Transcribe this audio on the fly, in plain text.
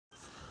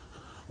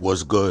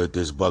What's good?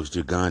 This Bugs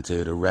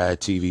Gigante, the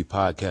Rad TV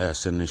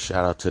podcast, and a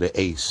shout out to the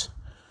Ace.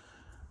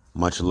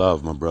 Much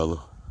love, my brother.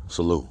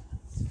 Salute.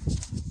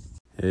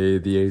 Hey,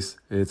 the Ace.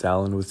 It's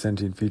Alan with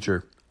Sentient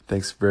Feature.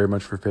 Thanks very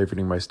much for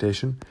favoriting my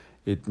station.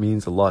 It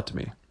means a lot to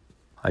me.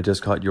 I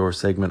just caught your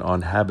segment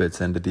on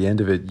habits, and at the end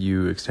of it,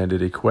 you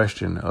extended a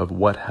question of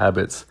what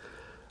habits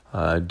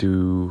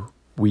do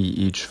we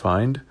each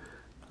find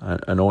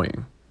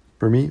annoying.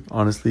 For me,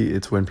 honestly,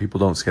 it's when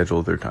people don't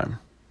schedule their time.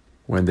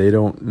 When they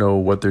don't know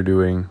what they're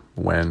doing,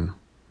 when,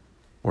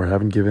 or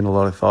haven't given a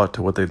lot of thought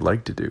to what they'd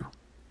like to do.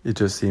 It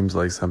just seems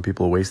like some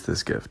people waste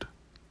this gift.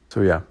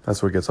 So yeah,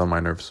 that's what gets on my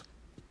nerves.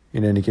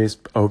 In any case,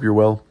 I hope you're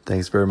well.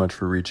 Thanks very much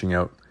for reaching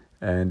out.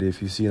 And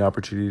if you see an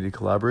opportunity to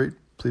collaborate,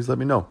 please let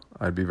me know.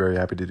 I'd be very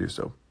happy to do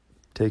so.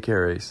 Take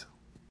care, Ace.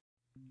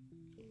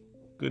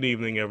 Good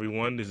evening,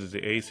 everyone. This is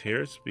the Ace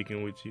here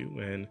speaking with you.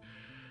 And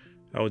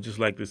I would just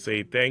like to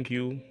say thank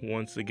you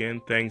once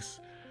again. Thanks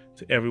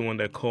to everyone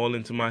that called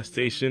into my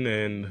station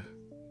and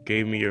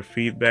gave me your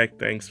feedback.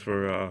 Thanks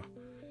for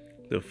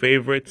the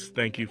favorites.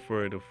 Thank you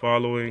for the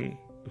following,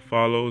 the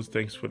follows.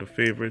 Thanks for the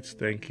favorites.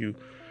 Thank you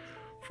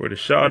for the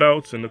shout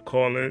outs and the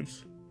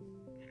call-ins.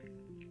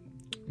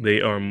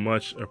 They are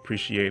much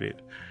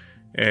appreciated.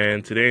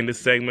 And today in this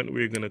segment,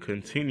 we're going to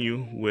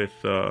continue with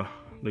the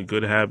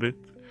good habit.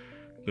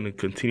 We're going to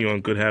continue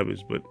on good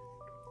habits. But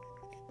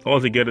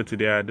altogether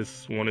today, I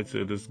just wanted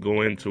to just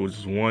go into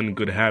just one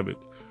good habit.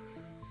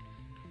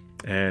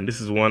 And this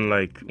is one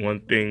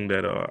thing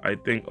that I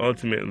think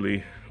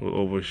ultimately will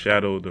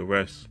overshadow the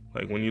rest.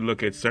 Like when you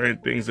look at certain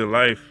things in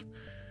life,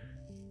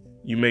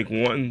 you make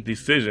one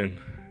decision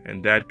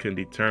and that can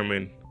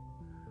determine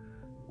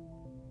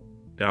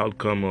the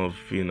outcome of,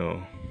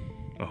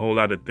 a whole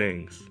lot of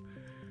things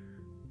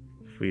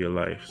for your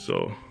life.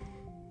 So,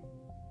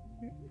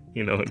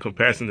 in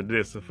comparison to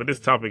this, so for this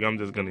topic, I'm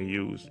just going to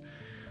use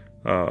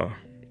and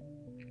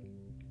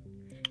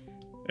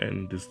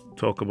just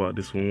talk about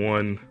this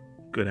one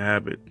good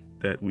habit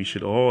that I think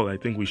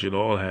we should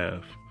all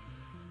have.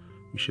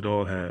 We should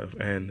all have.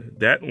 And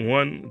that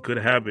one good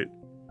habit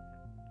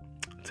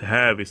to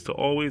have is to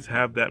always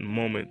have that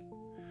moment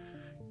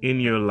in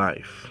your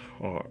life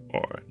or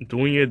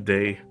during your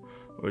day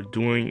or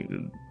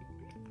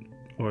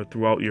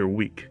throughout your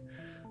week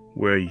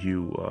where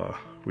you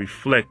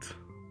reflect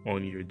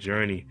on your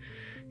journey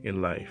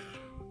in life.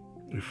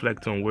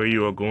 Reflect on where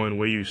you are going,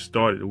 where you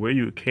started, where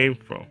you came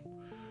from.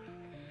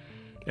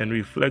 And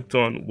reflect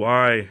on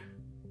why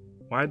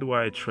do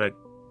I attract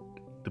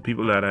the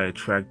people that I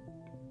attract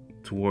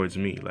towards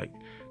me, like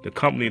the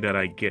company that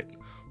I get.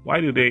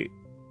 Why do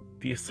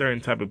these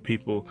certain type of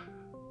people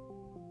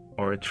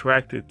are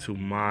attracted to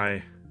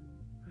my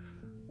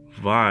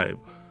vibe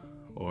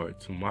or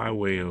to my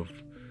way of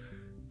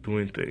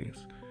doing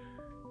things?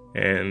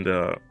 And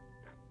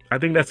I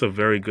think that's a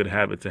very good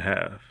habit to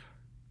have.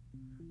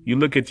 You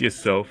look at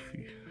yourself,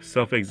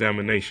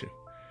 self-examination.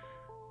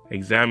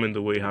 Examine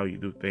the way how you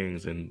do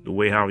things and the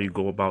way how you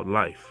go about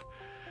life.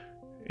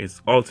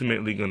 It's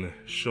ultimately going to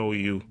show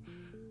you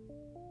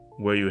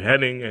where you're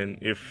heading and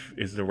if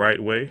it's the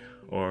right way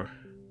or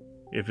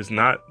if it's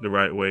not the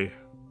right way.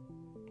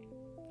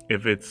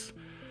 If it's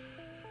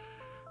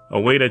a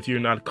way that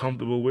you're not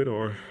comfortable with,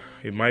 or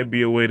it might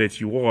be a way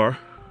that you are,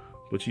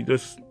 but you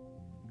just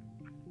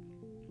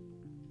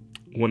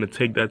want to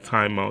take that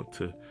time out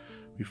to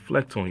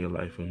reflect on your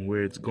life and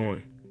where it's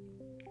going,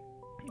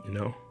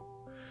 And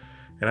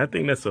I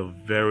think that's a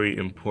very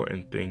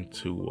important thing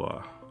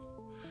to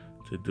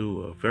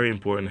do, a very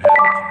important habit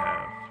to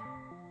have.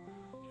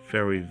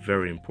 Very,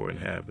 very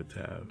important habit to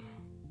have.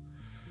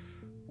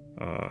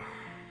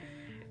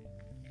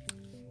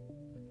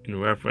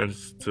 In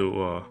reference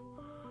to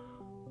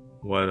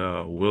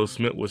what Will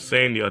Smith was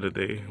saying the other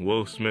day,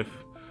 Will Smith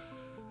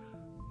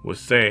was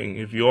saying,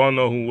 if you all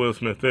know who Will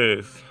Smith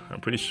is, I'm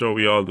pretty sure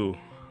we all do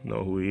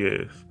know who he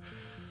is.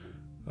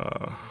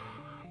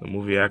 The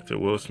movie actor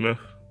Will Smith,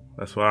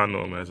 that's why I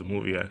know him as a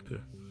movie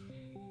actor.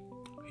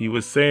 He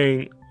was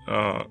saying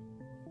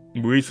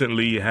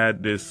recently he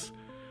had this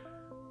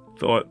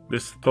thought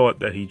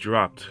that he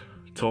dropped,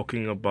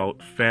 talking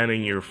about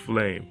fanning your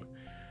flame.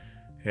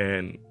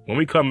 And when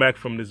we come back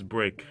from this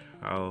break,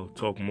 I'll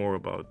talk more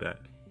about that.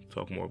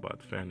 Talk more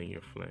about fanning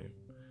your flame.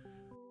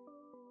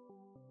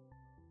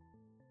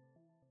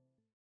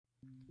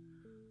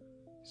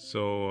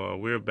 So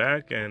we're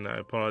back, and I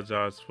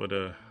apologize for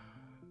the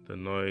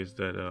noise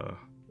that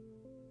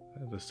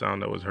the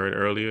sound that was heard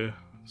earlier.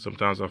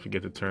 Sometimes I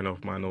forget to turn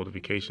off my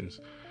notifications.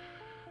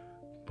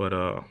 But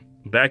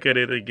back at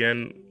it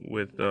again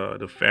with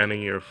the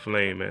fanning your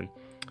flame, and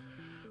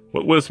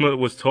what Will Smith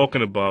was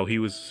talking about, he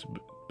was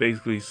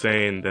basically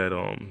saying that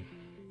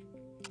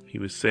he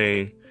was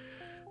saying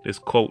this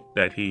quote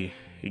that he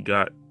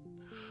got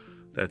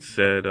that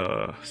said,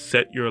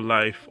 set your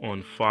life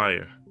on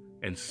fire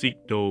and seek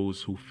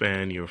those who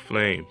fan your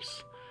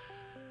flames.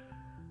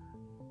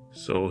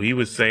 So he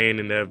was saying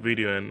in that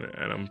video,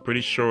 and I'm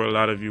pretty sure a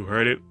lot of you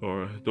heard it,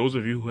 or those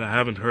of you who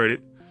haven't heard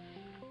it,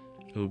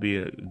 it would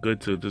be good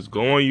to just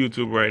go on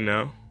YouTube right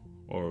now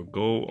or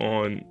go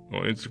on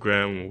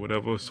Instagram or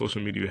whatever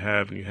social media you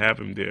have, and you have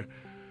him there,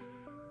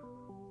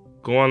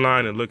 go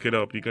online and look it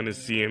up. You're going to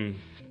see him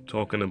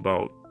talking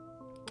about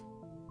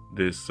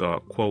this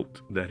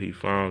quote that he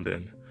found,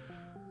 and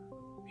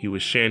he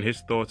was sharing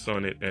his thoughts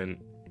on it, and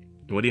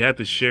what he had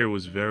to share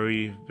was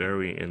very,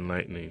 very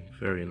enlightening,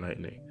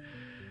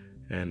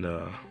 and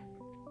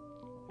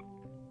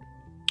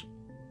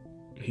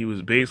he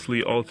was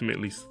basically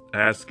ultimately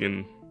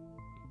asking,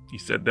 he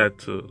said that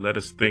to let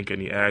us think,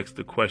 and he asked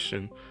the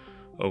question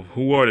of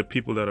who are the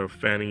people that are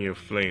fanning your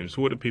flames?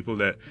 Who are the people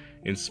that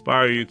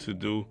inspire you to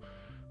do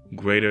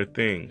greater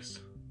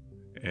things?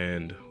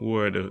 And who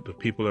are the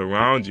people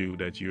around you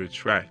that you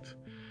attract?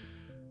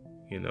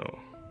 You know,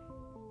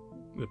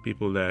 the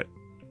people that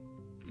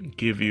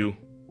give you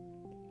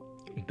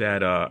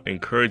that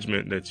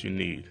encouragement that you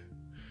need,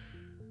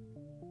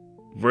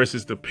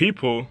 versus the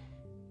people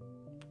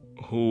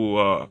who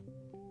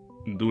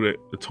do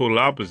the total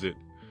opposite.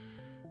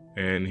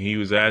 And he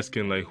was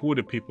asking, like, who are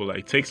the people?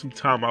 Like, take some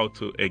time out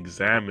to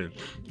examine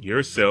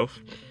yourself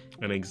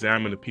and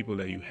examine the people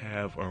that you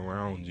have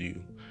around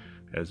you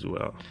as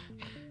well.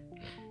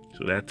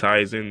 So that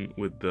ties in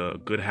with the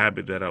good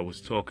habit that I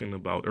was talking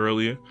about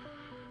earlier.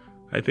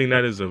 I think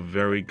that is a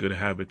very good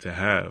habit to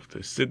have,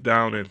 to sit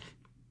down and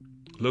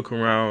look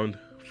around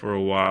for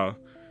a while.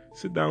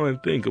 Sit down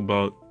and think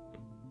about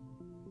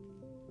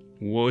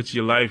what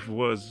your life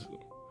was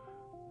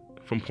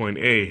from point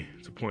A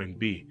to point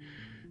B,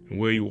 and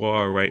where you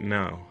are right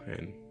now,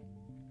 and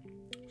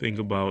think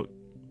about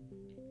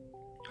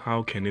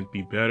how can it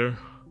be better?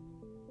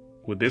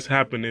 Would this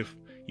happen if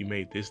you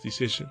made this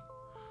decision,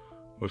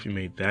 or if you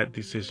made that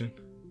decision?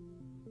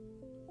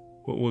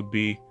 What would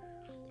be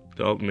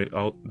the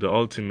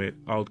ultimate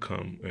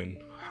outcome, and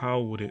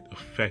how would it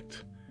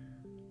affect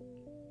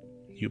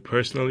you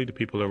personally, the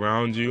people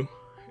around you,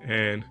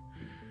 and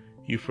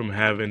you from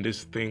having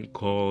this thing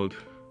called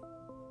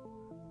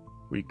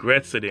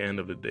regrets at the end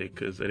of the day?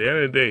 Because at the end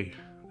of the day,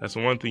 that's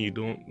the one thing you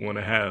don't want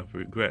to have,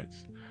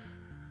 regrets.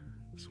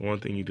 It's one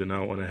thing you do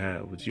not want to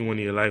have. But you want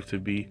your life to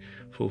be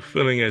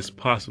fulfilling as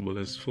possible,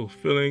 as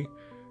fulfilling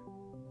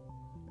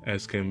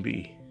as can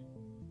be.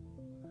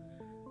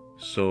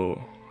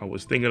 So I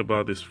was thinking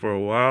about this for a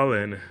while,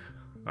 and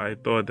I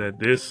thought that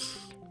this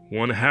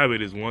one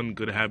habit is one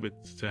good habit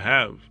to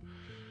have,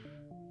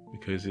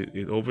 because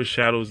it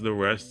overshadows the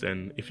rest.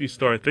 And if you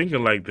start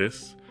thinking like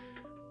this,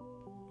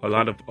 a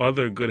lot of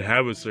other good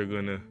habits are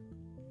going to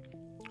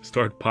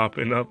start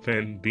popping up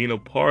and being a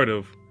part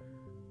of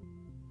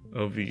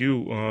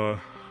you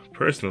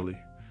personally.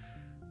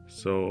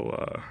 So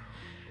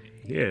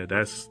yeah,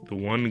 that's the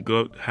one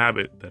good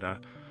habit that I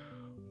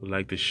would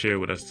like to share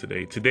with us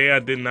today. Today I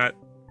did not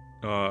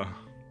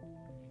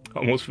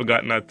almost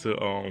forgot to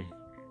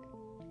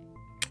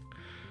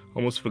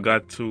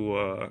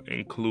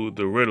include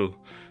the riddle.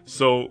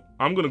 So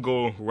I'm gonna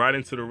go right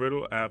into the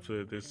riddle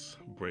after this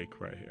break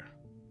right here.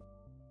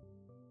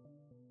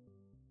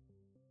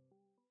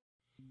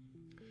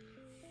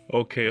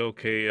 Okay,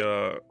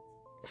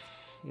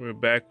 we're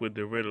back with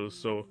the riddle.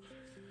 So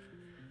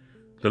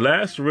the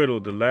last riddle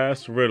before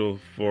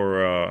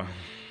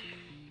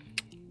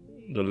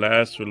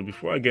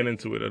I get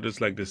into it, I'd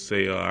just like to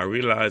say I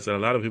realize that a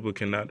lot of people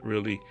cannot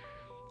really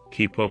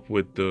keep up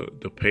with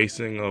the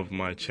pacing of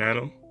my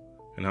channel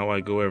and how I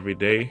go every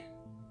day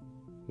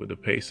with the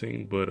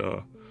pacing. But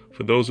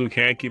for those who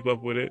can't keep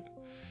up with it,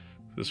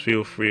 just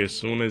feel free, as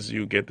soon as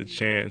you get the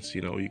chance,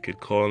 you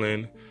could call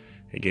in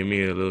and give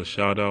me a little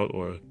shout out,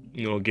 or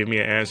give me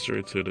an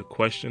answer to the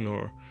question,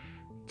 or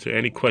to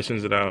any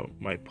questions that I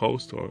might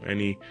post, or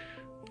any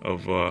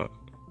of the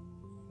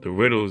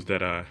riddles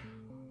that I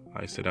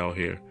set out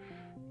here.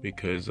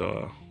 Because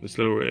this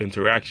little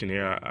interaction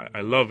here,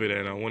 I love it,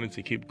 and I wanted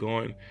to keep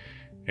going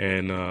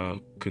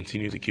and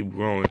continue to keep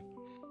growing.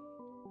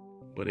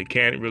 But it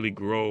can't really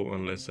grow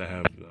unless I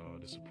have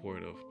the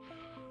support of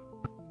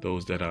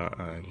those that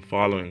I'm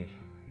following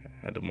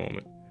at the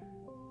moment.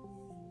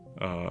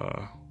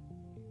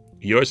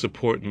 Your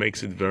support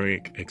makes it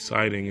very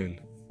exciting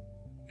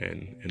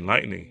and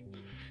enlightening.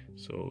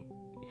 So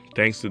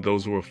thanks to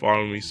those who are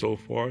following me so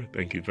far.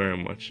 Thank you very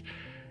much.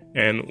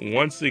 And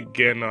once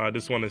again, I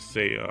just want to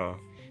say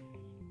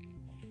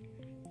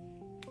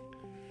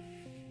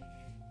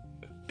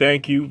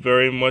thank you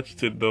very much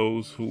to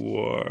those who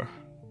are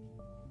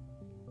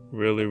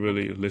really,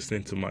 really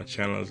listening to my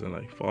channels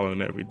and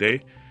following every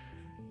day.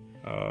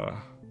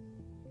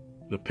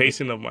 The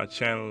pacing of my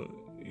channel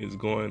is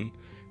going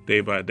day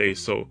by day.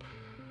 So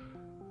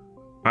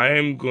I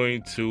am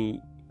going to,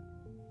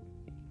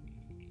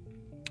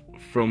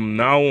 from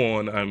now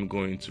on, I'm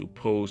going to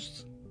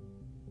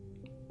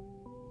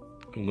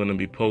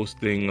be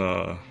posting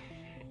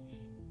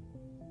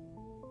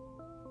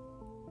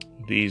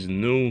these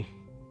new,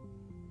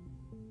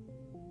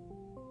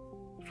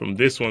 from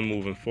this one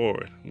moving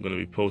forward, I'm going to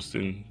be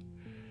posting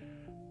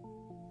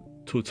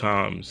two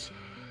times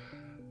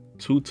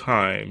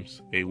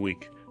a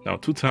week. Now,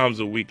 2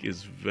 times a week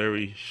is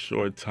very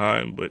short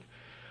time, but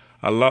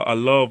I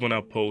love when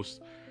I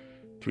post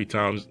 3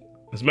 times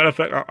As a matter of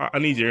fact, I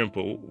need your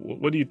input.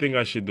 What do you think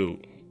I should do?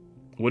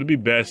 Would it be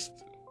best?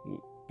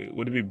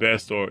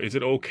 Or is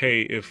it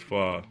okay if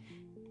I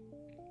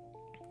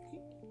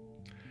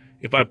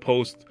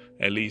post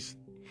at least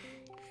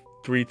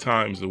 3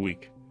 times a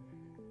week?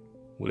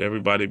 Would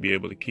everybody be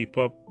able to keep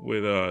up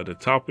with the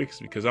topics?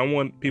 Because I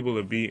want people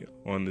to be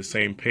on the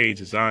same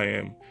page as I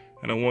am,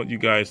 and I want you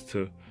guys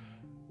to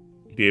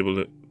be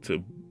able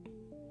to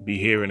be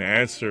here and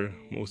answer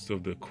most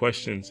of the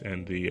questions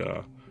and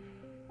the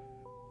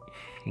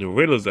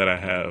riddles that I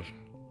have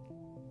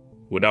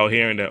without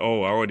hearing that,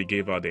 oh, I already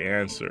gave out the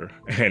answer,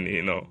 and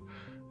and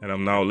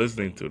I'm now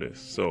listening to this.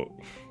 So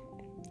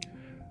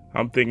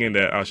I'm thinking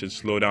that I should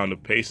slow down the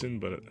pacing,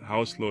 but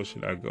how slow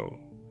should I go?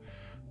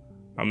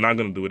 I'm not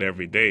going to do it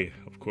every day.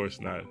 Of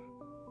course not.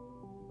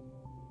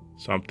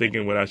 So I'm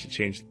thinking whether I should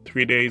change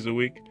 3 days a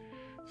week,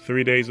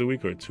 3 days a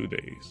week, or 2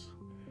 days.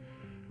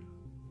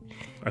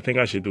 I think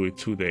I should do it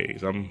 2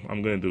 days. I'm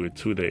going to do it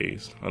 2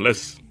 days.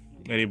 Unless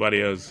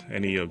anybody has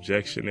any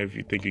objection. If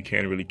you think you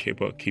can't really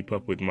keep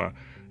up with my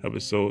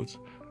episodes,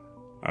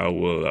 I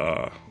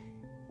will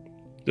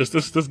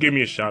just give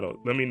me a shout out.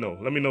 Let me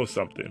know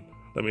something.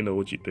 Let me know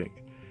what you think.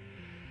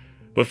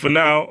 But for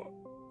now,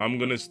 I'm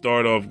gonna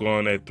start off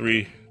going at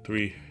three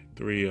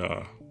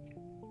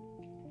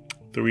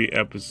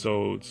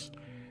episodes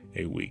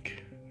a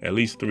week. At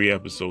least 3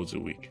 episodes a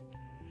week.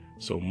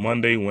 So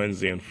Monday,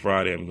 Wednesday, and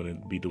Friday I'm gonna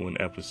be doing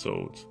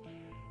episodes.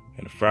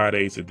 And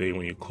Friday is the day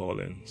when you call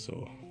in.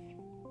 So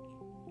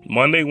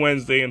Monday,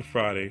 Wednesday, and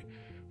Friday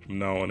from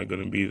now on are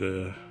gonna be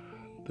the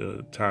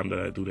time that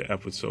I do the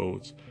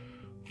episodes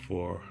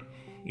for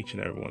each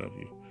and every one of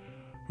you.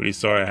 Really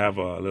sorry I have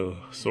a little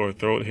sore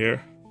throat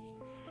here,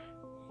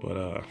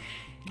 but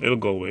it'll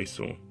go away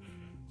soon.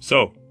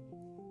 So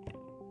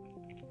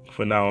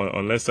for now,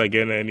 unless I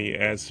get any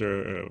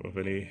answer of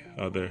any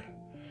other,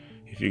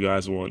 if you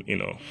guys want,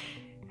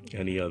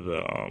 any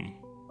other,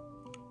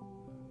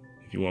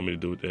 if you want me to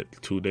do it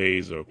 2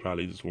 days or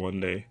probably just 1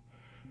 day,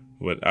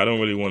 but I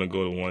don't really want to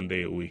go to 1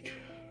 day a week.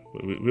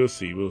 But we'll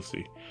see.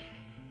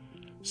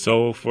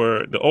 So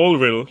for the old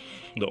riddle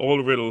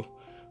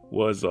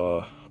was,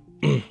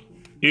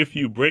 if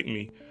you break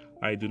me,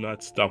 I do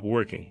not stop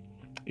working.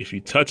 If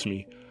you touch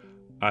me,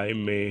 I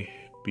may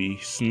be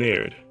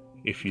snared.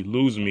 If you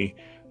lose me,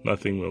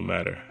 nothing will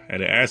matter.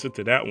 And the answer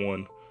to that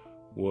one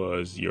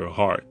was your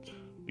heart,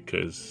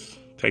 because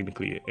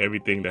technically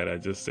everything that I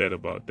just said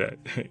about that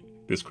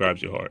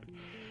describes your heart.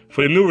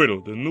 For the new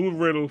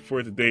riddle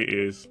for today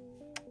is,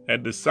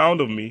 at the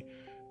sound of me,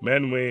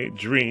 men may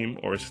dream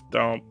or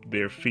stomp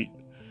their feet.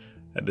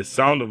 At the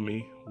sound of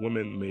me,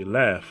 women may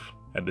laugh.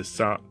 At the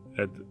sound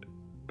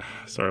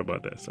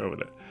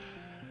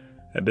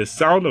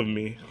of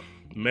me,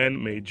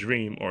 men may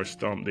dream or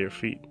stomp their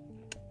feet.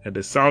 At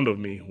the sound of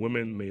me,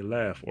 women may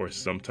laugh or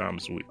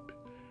sometimes weep.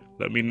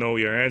 Let me know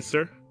your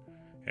answer.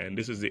 And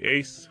this is the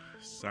Ace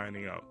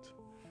signing out.